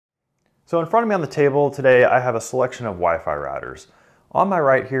So in front of me on the table today, I have a selection of Wi-Fi routers. On my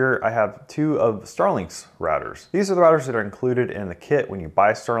right here, I have two of Starlink's routers. These are the routers that are included in the kit when you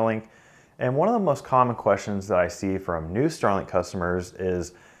buy Starlink. And one of the most common questions that I see from new Starlink customers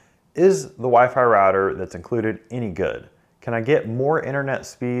is the Wi-Fi router that's included any good? Can I get more internet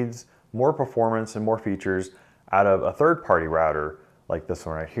speeds, more performance, and more features out of a third-party router like this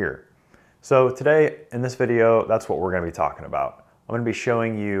one right here? So today in this video, that's what we're going to be talking about. I'm going to be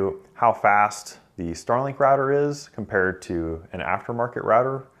showing you how fast the Starlink router is compared to an aftermarket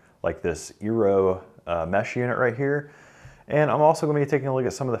router like this Eero mesh unit right here. And I'm also going to be taking a look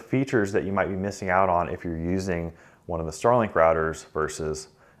at some of the features that you might be missing out on if you're using one of the Starlink routers versus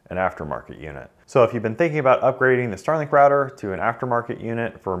an aftermarket unit. So if you've been thinking about upgrading the Starlink router to an aftermarket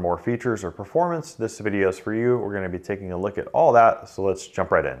unit for more features or performance, this video is for you. We're going to be taking a look at all that, so let's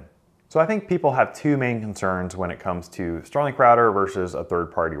jump right in. So I think people have two main concerns when it comes to Starlink router versus a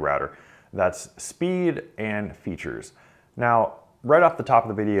third-party router. That's speed and features. Now, right off the top of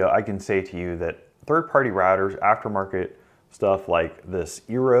the video, I can say to you that third-party routers, aftermarket stuff like this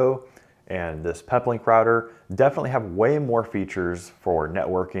Eero and this Peplink router definitely have way more features for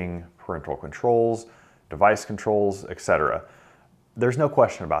networking, parental controls, device controls, etc. There's no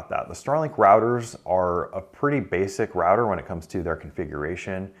question about that. The Starlink routers are a pretty basic router when it comes to their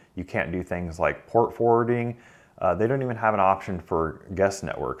configuration. You can't do things like port forwarding. They don't even have an option for guest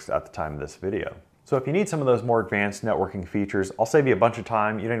networks at the time of this video. So if you need some of those more advanced networking features, I'll save you a bunch of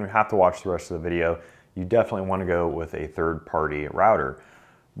time. You don't even have to watch the rest of the video. You definitely want to go with a third-party router.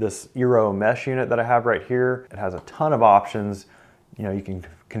 This Eero mesh unit that I have right here, it has a ton of options. You know, you can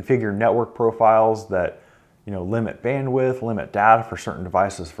configure network profiles that limit bandwidth, limit data for certain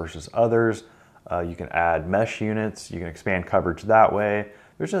devices versus others. You can add mesh units, you can expand coverage that way.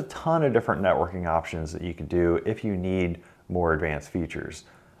 There's a ton of different networking options that you can do if you need more advanced features.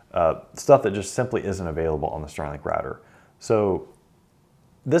 Stuff that just simply isn't available on the Starlink router. So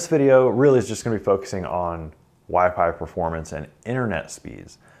this video really is just going to be focusing on Wi-Fi performance and internet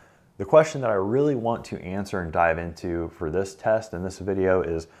speeds. The question that I really want to answer and dive into for this test and this video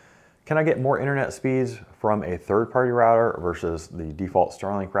is, can I get more internet speeds from a third-party router versus the default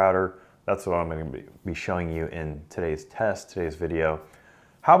Starlink router? That's what I'm going to be showing you in today's test, today's video.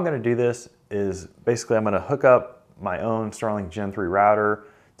 How I'm going to do this is basically I'm going to hook up my own Starlink Gen 3 router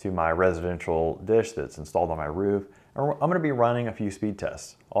to my residential dish that's installed on my roof. And I'm going to be running a few speed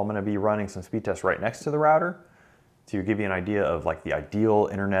tests. I'm going to be running some speed tests right next to the router to give you an idea of like the ideal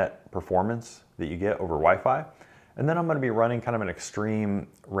internet performance that you get over Wi-Fi. And then I'm going to be running kind of an extreme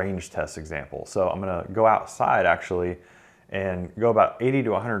range test example. So I'm going to go outside actually and go about 80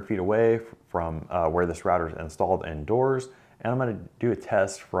 to 100 feet away from where this router is installed indoors. And I'm going to do a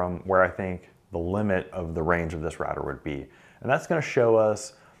test from where I think the limit of the range of this router would be. And that's going to show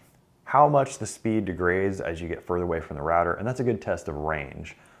us how much the speed degrades as you get further away from the router. And that's a good test of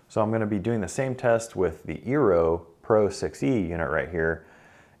range. So I'm going to be doing the same test with the Eero Pro 6E unit right here.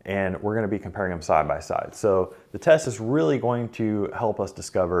 And we're going to be comparing them side by side. So the test is really going to help us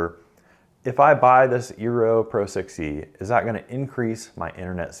discover, if I buy this Eero Pro 6E, is that going to increase my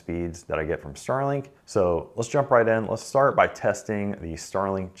internet speeds that I get from Starlink? So let's jump right in. Let's start by testing the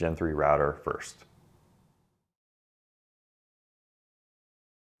Starlink Gen 3 router first.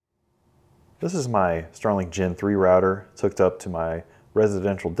 This is my Starlink Gen 3 router. It's hooked up to my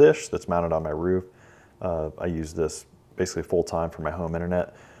residential dish that's mounted on my roof. I use this basically full time for my home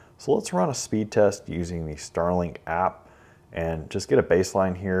internet. So let's run a speed test using the Starlink app and just get a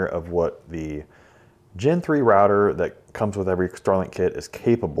baseline here of what the Gen 3 router that comes with every Starlink kit is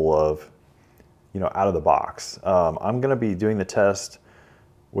capable of, out of the box. I'm gonna be doing the test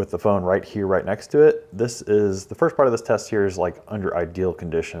with the phone right here, right next to it. This is, the first part of this test here is like under ideal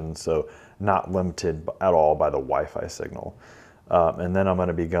conditions, so not limited at all by the Wi-Fi signal. And then I'm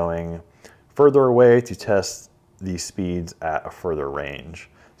gonna be going further away to test these speeds at a further range.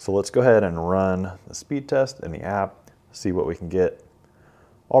 So let's go ahead and run the speed test in the app, see what we can get.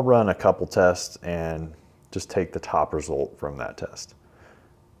 I'll run a couple tests and just take the top result from that test.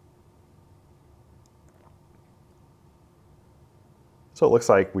 So it looks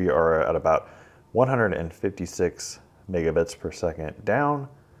like we are at about 156 megabits per second down,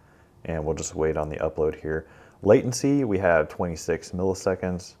 and we'll just wait on the upload here. Latency, we have 26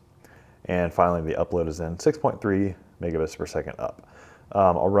 milliseconds. And finally, the upload is in 6.3 megabits per second up.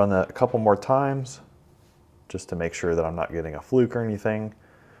 I'll run that a couple more times just to make sure that I'm not getting a fluke or anything.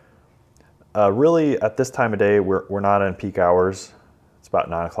 Really, at this time of day, we're not in peak hours. It's about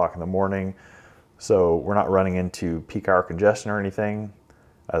 9 o'clock in the morning. So we're not running into peak hour congestion or anything.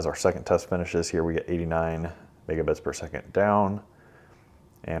 As our second test finishes here, we get 89 megabits per second down.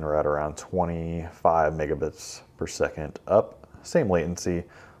 and we're at around 25 megabits per second up. Same latency.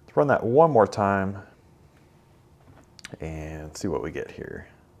 Let's run that one more time and see what we get here.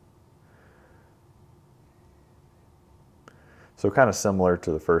 So kind of similar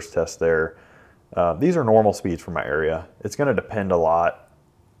to the first test there. These are normal speeds for my area. It's going to depend a lot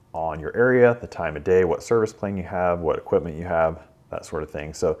on your area, the time of day, what service plan you have, what equipment you have, that sort of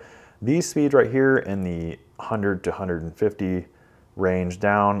thing. So these speeds right here in the 100 to 150 range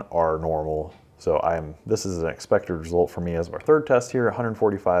down are normal. So this is an expected result for me as our third test here,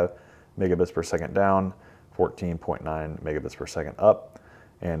 145 megabits per second down, 14.9 megabits per second up,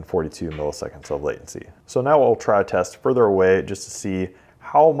 and 42 milliseconds of latency. So now we'll try a test further away just to see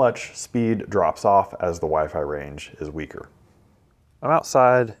how much speed drops off as the Wi-Fi range is weaker. I'm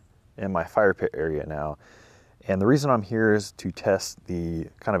outside in my fire pit area now, and the reason I'm here is to test the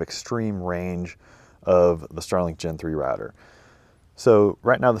kind of extreme range of the Starlink Gen 3 router. So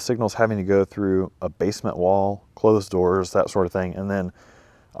right now the signal's having to go through a basement wall, closed doors, that sort of thing, and then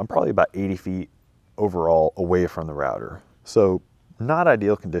I'm probably about 80 feet overall away from the router. So not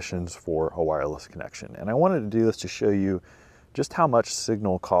ideal conditions for a wireless connection. And I wanted to do this to show you just how much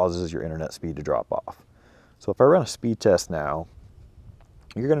signal causes your internet speed to drop off. So if I run a speed test now,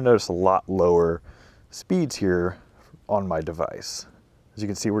 you're going to notice a lot lower speeds here on my device. As you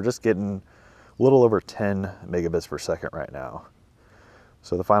can see, we're just getting a little over 10 megabits per second right now.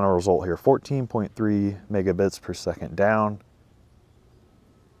 So the final result here, 14.3 megabits per second down,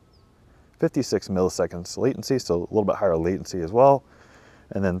 56 milliseconds latency, so a little bit higher latency as well,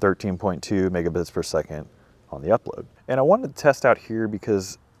 and then 13.2 megabits per second on the upload. And I wanted to test out here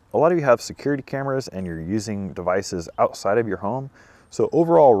because a lot of you have security cameras and you're using devices outside of your home. So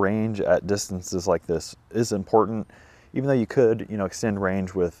overall range at distances like this is important, even though you could, extend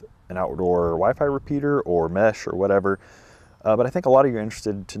range with an outdoor Wi-Fi repeater or mesh or whatever. But I think a lot of you are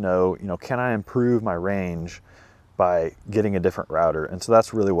interested to know, can I improve my range by getting a different router? And so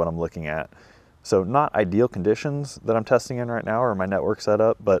that's really what I'm looking at. So not ideal conditions that I'm testing in right now or my network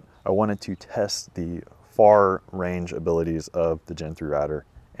setup, but I wanted to test the far range abilities of the Gen 3 router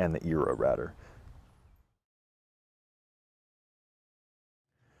and the Eero router.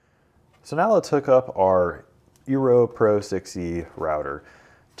 So now let's hook up our Eero Pro 6E router.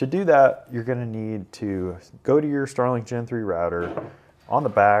 To do that, you're going to need to go to your Starlink Gen 3 router. On the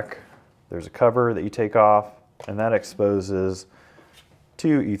back, there's a cover that you take off, and that exposes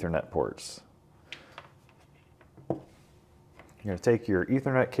two Ethernet ports. You're going to take your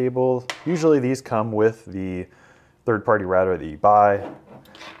Ethernet cable. Usually these come with the third-party router that you buy,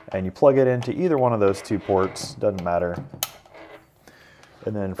 and you plug it into either one of those two ports, doesn't matter.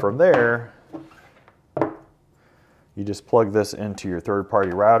 And then from there, you just plug this into your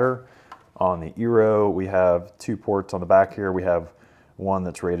third-party router. On the Eero, we have two ports on the back here. We have one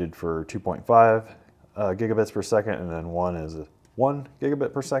that's rated for 2.5 gigabits per second, and then one is 1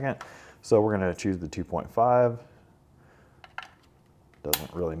 gigabit per second. So we're going to choose the 2.5.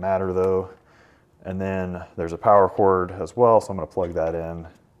 Doesn't really matter though. And then there's a power cord as well, so I'm going to plug that in.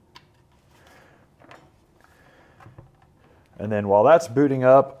 And then while that's booting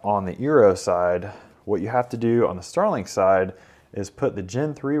up on the Eero side, what you have to do on the Starlink side is put the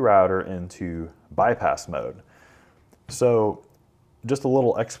Gen 3 router into bypass mode. So just a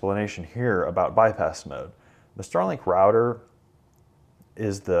little explanation here about bypass mode. The Starlink router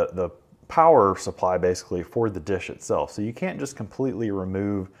is the power supply basically for the dish itself. So you can't just completely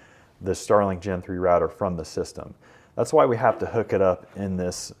remove the Starlink Gen 3 router from the system. That's why we have to hook it up in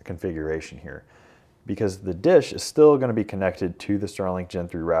this configuration here, because the dish is still going to be connected to the Starlink Gen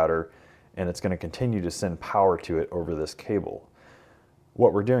 3 router, and it's going to continue to send power to it over this cable.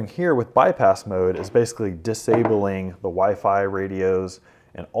 What we're doing here with bypass mode is basically disabling the Wi-Fi radios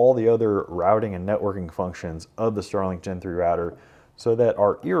and all the other routing and networking functions of the Starlink Gen 3 router so that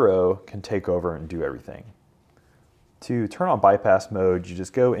our Eero can take over and do everything. To turn on bypass mode, you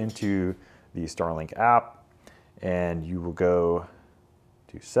just go into the Starlink app and you will go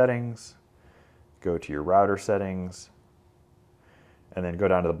to settings, go to your router settings, and then go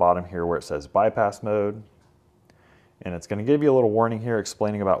down to the bottom here where it says bypass mode. And it's going to give you a little warning here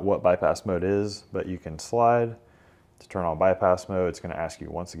explaining about what bypass mode is, but you can slide to turn on bypass mode. It's going to ask you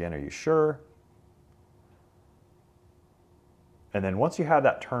once again, are you sure? And then once you have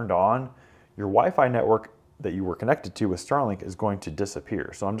that turned on, your Wi-Fi network that you were connected to with Starlink is going to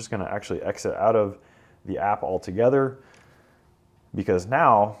disappear. So I'm just going to actually exit out of the app altogether, because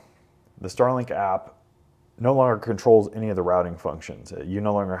now the Starlink app no longer controls any of the routing functions. You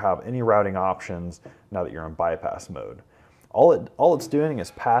no longer have any routing options now that you're in bypass mode. All it's doing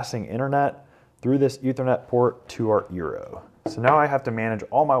is passing internet through this Ethernet port to our Eero. So now I have to manage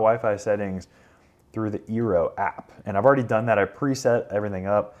all my Wi-Fi settings through the Eero app. And I've already done that. I've preset everything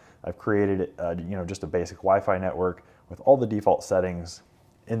up. I've created just a basic Wi-Fi network with all the default settings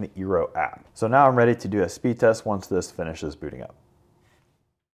in the Eero app. So now I'm ready to do a speed test once this finishes booting up.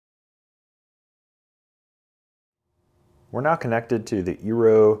 We're now connected to the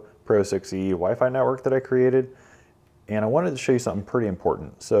Eero Pro 6E Wi-Fi network that I created. And I wanted to show you something pretty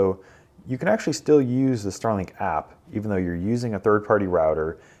important. So you can actually still use the Starlink app even though you're using a third-party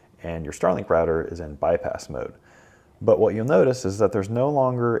router and your Starlink router is in bypass mode. But what you'll notice is that there's no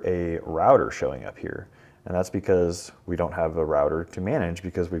longer a router showing up here. And that's because we don't have a router to manage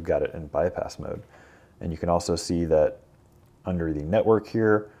because we've got it in bypass mode. And you can also see that under the network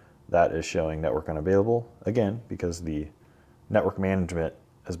here, that is showing network unavailable. Again, because the network management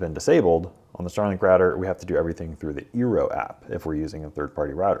has been disabled on the Starlink router, we have to do everything through the Eero app if we're using a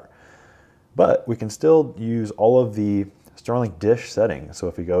third-party router. But we can still use all of the Starlink dish settings. So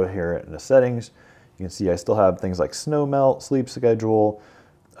if we go here in the settings, you can see I still have things like snow melt, sleep schedule,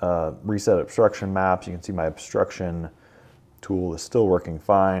 reset obstruction maps. You can see my obstruction tool is still working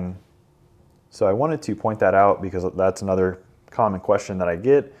fine. So I wanted to point that out because that's another common question that I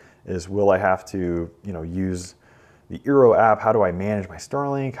get is, will I have to use the Eero app? How do I manage my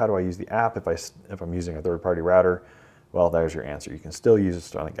Starlink? How do I use the app if I'm using a third-party router? Well, there's your answer. You can still use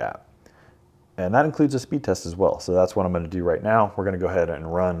the Starlink app. And that includes a speed test as well. So that's what I'm going to do right now. We're going to go ahead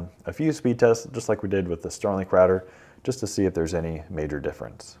and run a few speed tests, just like we did with the Starlink router, just to see if there's any major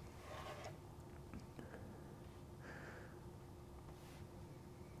difference.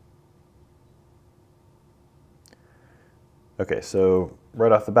 Okay, so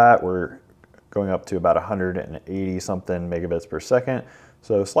right off the bat, we're going up to about 180 something megabits per second.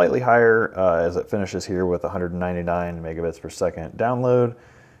 So slightly higher as it finishes here with 199 megabits per second download.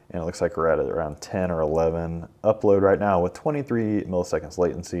 And it looks like we're at around 10 or 11 upload right now with 23 milliseconds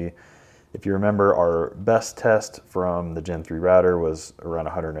latency. If you remember, our best test from the Gen 3 router was around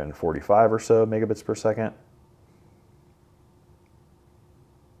 145 or so megabits per second.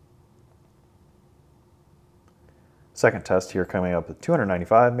 Second test here coming up at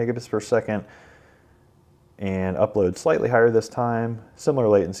 295 megabits per second. And upload slightly higher this time. Similar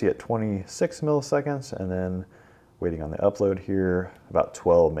latency at 26 milliseconds. And then waiting on the upload here, about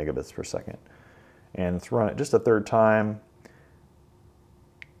 12 megabits per second. And let's run it just a third time.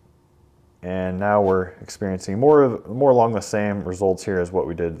 And now we're experiencing more along the same results here as what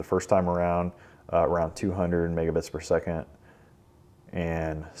we did the first time around, around 200 megabits per second,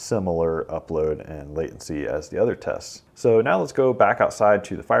 and similar upload and latency as the other tests. So now let's go back outside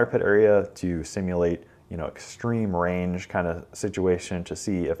to the fire pit area to simulate extreme range kind of situation to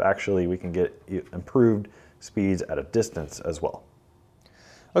see if actually we can get improved speeds at a distance as well.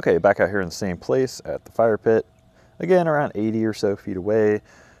 Okay, back out here in the same place at the fire pit. Again, around 80 or so feet away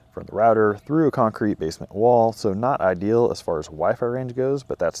from the router through a concrete basement wall. So not ideal as far as Wi-Fi range goes,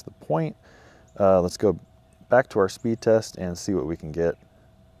 but that's the point. Let's go back to our speed test and see what we can get.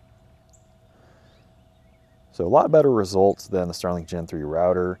 So a lot better results than the Starlink Gen 3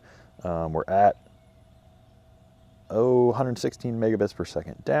 router. We're at 116 megabits per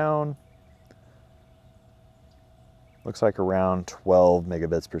second down. Looks like around 12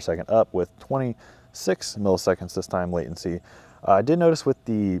 megabits per second up with 26 milliseconds this time latency. I did notice with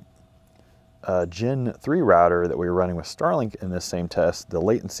the Gen 3 router that we were running with Starlink in this same test, the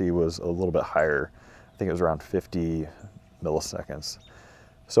latency was a little bit higher. I think it was around 50 milliseconds.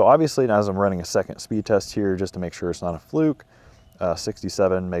 So obviously, as I'm running a second speed test here, just to make sure it's not a fluke,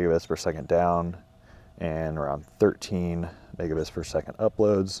 67 megabits per second down and around 13 megabits per second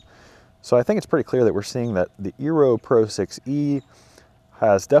uploads. So I think it's pretty clear that we're seeing that the Eero Pro 6E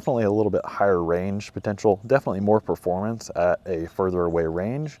has definitely a little bit higher range potential, definitely more performance at a further away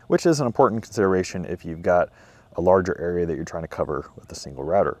range, which is an important consideration if you've got a larger area that you're trying to cover with a single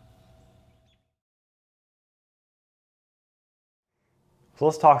router. So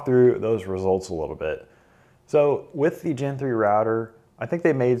let's talk through those results a little bit. So with the Gen 3 router, I think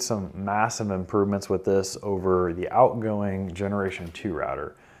they made some massive improvements with this over the outgoing Generation 2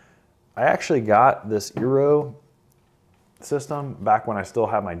 router. I actually got this Eero system back when I still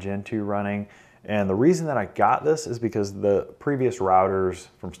had my Gen 2 running. And the reason that I got this is because the previous routers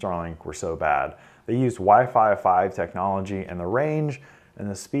from Starlink were so bad. They used Wi-Fi 5 technology and the range and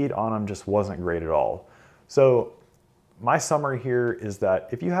the speed on them just wasn't great at all. So my summary here is that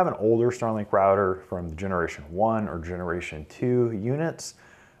if you have an older Starlink router from Generation 1 or Generation 2 units,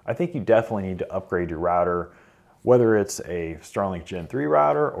 I think you definitely need to upgrade your router, whether it's a Starlink Gen 3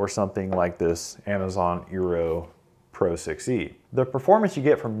 router or something like this Amazon Eero Pro 6E. The performance you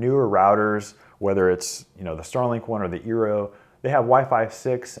get from newer routers, whether it's the Starlink one or the Eero, they have Wi-Fi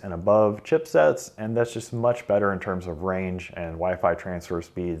 6 and above chipsets, and that's just much better in terms of range and Wi-Fi transfer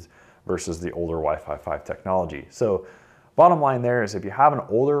speeds versus the older Wi-Fi 5 technology. So bottom line there is if you have an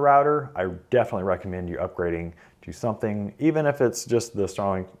older router, I definitely recommend you upgrading to something, even if it's just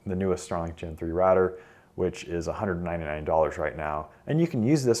the newest Starlink Gen 3 router, which is $199 right now. And you can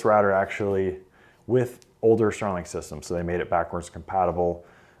use this router actually with older Starlink systems, so they made it backwards compatible.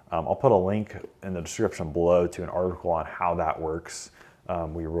 I'll put a link in the description below to an article on how that works.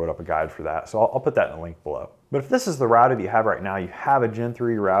 We wrote up a guide for that, so I'll put that in the link below. But if this is the router that you have right now, you have a Gen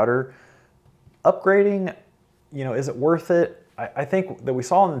 3 router, upgrading, is it worth it? I think that we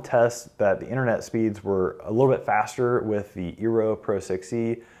saw in the test that the internet speeds were a little bit faster with the Eero Pro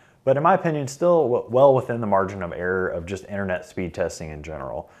 6E, but in my opinion, still well within the margin of error of just internet speed testing in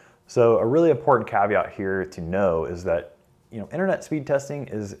general. So a really important caveat here to know is that internet speed testing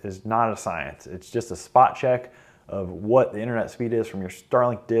is not a science. It's just a spot check of what the internet speed is from your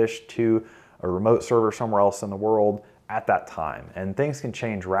Starlink dish to a remote server somewhere else in the world at that time. And things can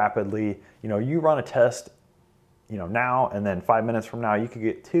change rapidly. You run a test now, and then 5 minutes from now, you could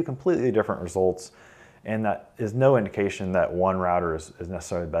get two completely different results. And that is no indication that one router is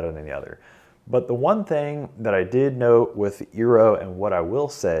necessarily better than the other. But the one thing that I did note with the Eero, and what I will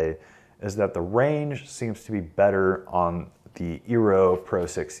say, is that the range seems to be better on the Eero Pro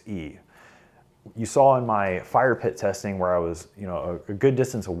 6E. You saw in my fire pit testing where I was a good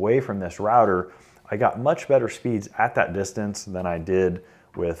distance away from this router, I got much better speeds at that distance than I did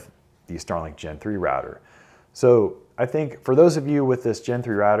with the Starlink Gen 3 router. So I think for those of you with this Gen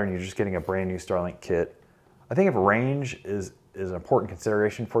 3 router and you're just getting a brand new Starlink kit, I think if range is an important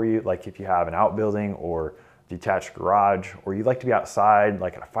consideration for you, like if you have an outbuilding or detached garage, or you'd like to be outside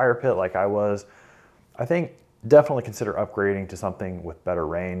like at a fire pit like I was, I think definitely consider upgrading to something with better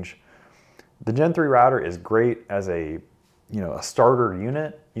range. The Gen 3 router is great as a starter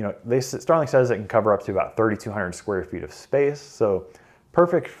unit. Starlink says it can cover up to about 3,200 square feet of space, so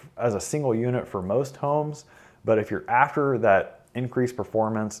perfect as a single unit for most homes. But if you're after that increased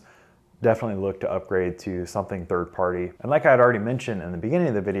performance, definitely look to upgrade to something third party. And like I had already mentioned in the beginning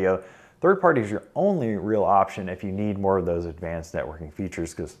of the video, third party is your only real option if you need more of those advanced networking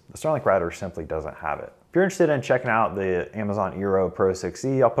features, because the Starlink router simply doesn't have it. If you're interested in checking out the Amazon Eero Pro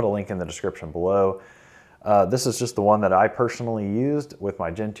 6E, I'll put a link in the description below. This is just the one that I personally used with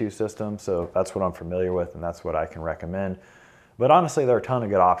my Gen 2 system, so that's what I'm familiar with and that's what I can recommend. But honestly, there are a ton of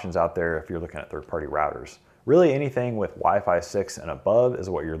good options out there if you're looking at third-party routers. Really anything with Wi-Fi 6 and above is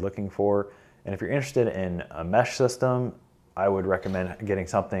what you're looking for. And if you're interested in a mesh system, I would recommend getting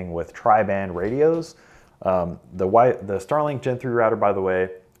something with tri-band radios. The Starlink Gen 3 router, by the way,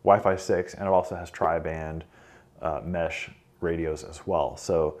 Wi-Fi 6, and it also has tri-band mesh radios as well.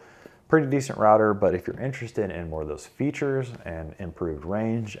 So pretty decent router, but if you're interested in more of those features and improved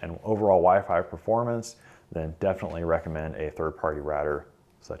range and overall Wi-Fi performance, then definitely recommend a third-party router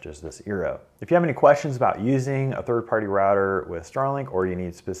such as this Eero. If you have any questions about using a third-party router with Starlink, or you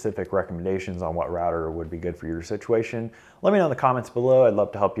need specific recommendations on what router would be good for your situation, let me know in the comments below. I'd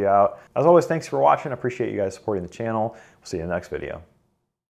love to help you out. As always, thanks for watching. I appreciate you guys supporting the channel. We'll see you in the next video.